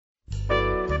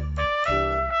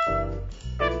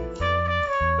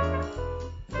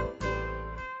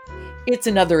It's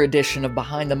another edition of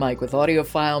Behind the Mic with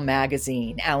AudioFile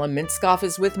Magazine. Alan Minskoff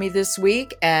is with me this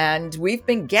week, and we've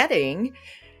been getting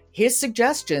his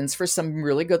suggestions for some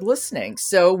really good listening.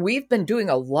 So we've been doing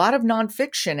a lot of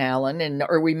nonfiction, Alan, and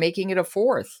are we making it a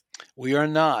fourth? We are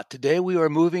not. Today we are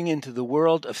moving into the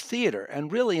world of theater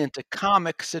and really into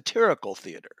comic satirical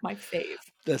theater. My fave.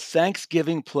 The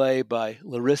Thanksgiving play by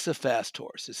Larissa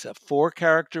FastHorse. It's a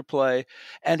 4-character play,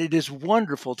 and it is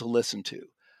wonderful to listen to.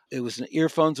 It was an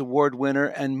Earphones Award winner,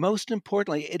 and most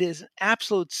importantly, it is an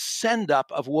absolute send-up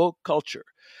of woke culture.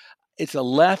 It's a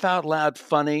laugh-out-loud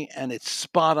funny, and it's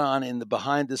spot on in the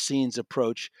behind-the-scenes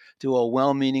approach to a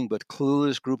well-meaning but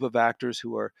clueless group of actors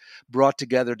who are brought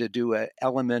together to do an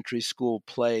elementary school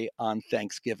play on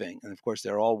Thanksgiving. And of course,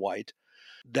 they're all white.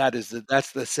 That's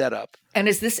the setup. And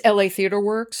is this LA Theater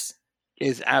Works?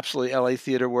 Is absolutely LA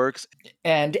Theater Works.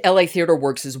 And LA Theater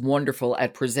Works is wonderful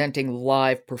at presenting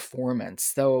live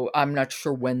performance, though I'm not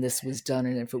sure when this was done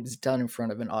and if it was done in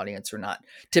front of an audience or not.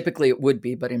 Typically it would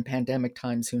be, but in pandemic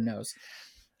times, who knows?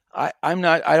 I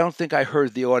don't think I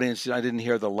heard the audience. I didn't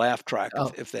hear the laugh track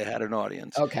if they had an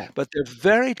audience. Okay. But they're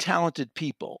very talented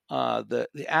people.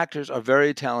 The actors are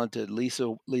very talented.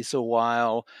 Lisa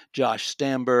Weil, Josh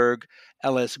Stamberg,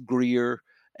 Ellis Greer,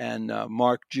 and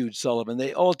Mark Jude Sullivan.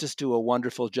 They all just do a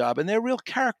wonderful job, and they're real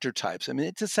character types. I mean,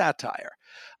 it's a satire,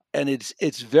 and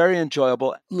it's very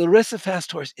enjoyable. Larissa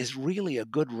FastHorse is really a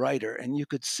good writer, and you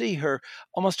could see her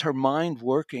mind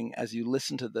working as you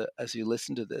listen to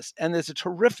this. And there's a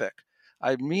terrific,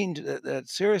 I mean that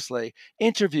seriously,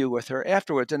 interview with her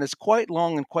afterwards, and it's quite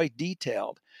long and quite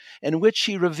detailed, in which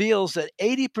she reveals that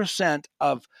 80%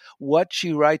 of what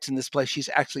she writes in this play she's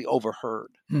actually overheard.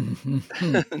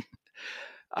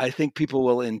 I think people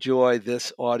will enjoy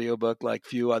this audiobook like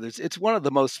few others. It's one of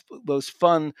the most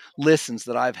fun listens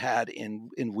that I've had in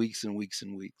weeks and weeks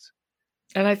and weeks.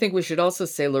 And I think we should also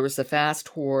say Larissa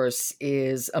FastHorse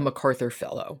is a MacArthur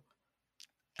Fellow.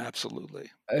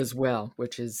 Absolutely. As well,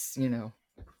 which is,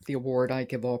 the award I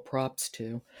give all props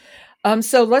to.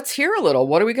 So let's hear a little.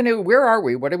 Where are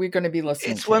we? What are we going to be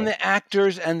listening to? It's when the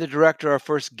actors and the director are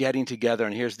first getting together,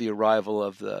 and here's the arrival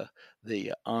of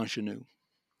the ingenue.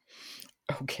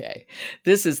 Okay,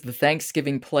 this is the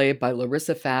Thanksgiving play by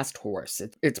Larissa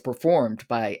FastHorse. It's performed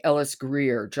by Ellis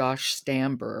Greer, Josh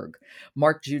Stamberg,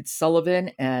 Mark Jude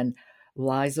Sullivan, and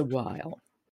Liza Weil.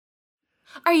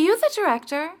 Are you the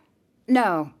director?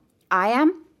 No, I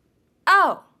am.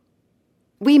 Oh.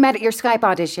 We met at your Skype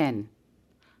audition.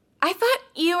 I thought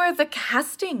you were the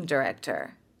casting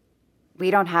director.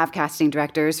 We don't have casting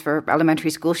directors for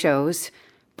elementary school shows.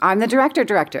 I'm the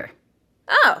director.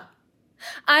 Oh.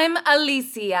 I'm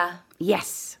Alicia.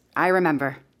 Yes, I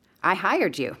remember. I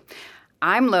hired you.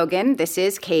 I'm Logan, this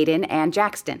is Caden and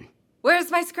Jackson. Where's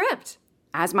my script?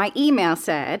 As my email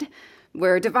said,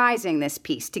 we're devising this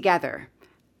piece together.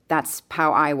 That's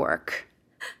how I work.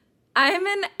 I'm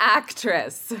an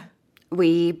actress.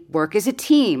 We work as a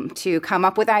team to come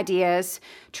up with ideas,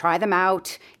 try them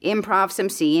out, improv some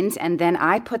scenes, and then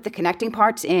I put the connecting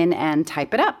parts in and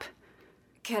type it up.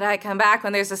 Could I come back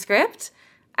when there's a script?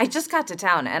 I just got to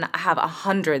town and I have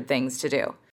 100 things to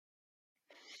do.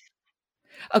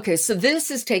 Okay, so this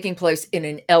is taking place in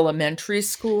an elementary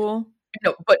school.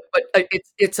 No, but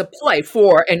it's a play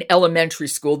for an elementary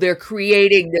school. They're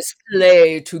creating this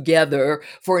play together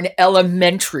for an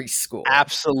elementary school.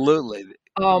 Absolutely.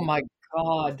 Oh my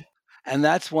God. And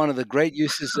that's one of the great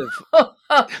uses of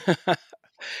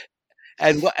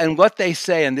And what they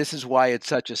say, and this is why it's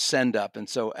such a send up and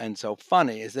so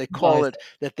funny, is they call it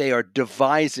that they are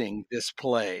devising this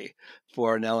play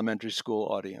for an elementary school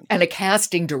audience. And a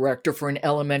casting director for an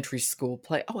elementary school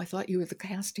play. Oh, I thought you were the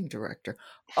casting director.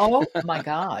 Oh my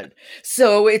God.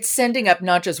 So it's sending up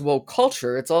not just woke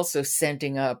culture, it's also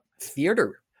sending up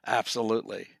theater.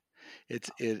 Absolutely. It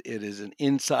is an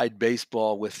inside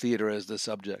baseball with theater as the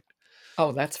subject.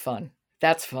 Oh, that's fun.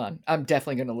 That's fun. I'm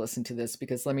definitely going to listen to this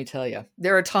because let me tell you,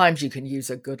 there are times you can use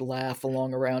a good laugh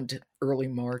along around early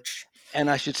March. And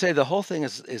I should say the whole thing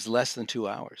is less than 2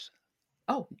 hours.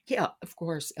 Oh, yeah, of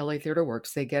course. LA Theater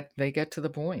Works. They get to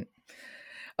the point.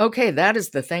 Okay, that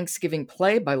is the Thanksgiving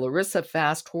play by Larissa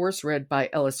FastHorse, read by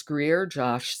Ellis Greer,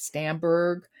 Josh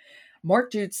Stamberg,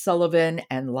 Mark Jude Sullivan,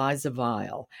 and Liza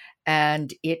Weil.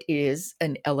 And it is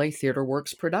an LA Theater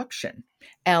Works production.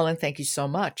 Alan, thank you so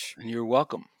much. And you're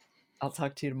welcome. I'll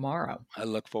talk to you tomorrow. I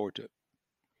look forward to it.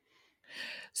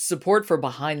 Support for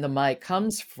Behind the Mic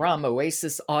comes from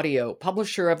Oasis Audio,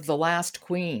 publisher of The Last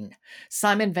Queen.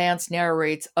 Simon Vance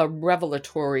narrates a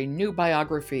revelatory new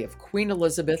biography of Queen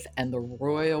Elizabeth and the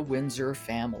Royal Windsor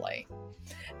family.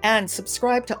 And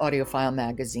subscribe to AudioFile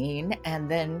Magazine and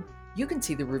then You can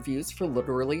see the reviews for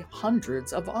literally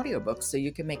hundreds of audiobooks so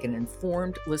you can make an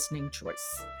informed listening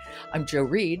choice. I'm Jo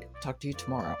Reed. Talk to you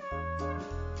tomorrow.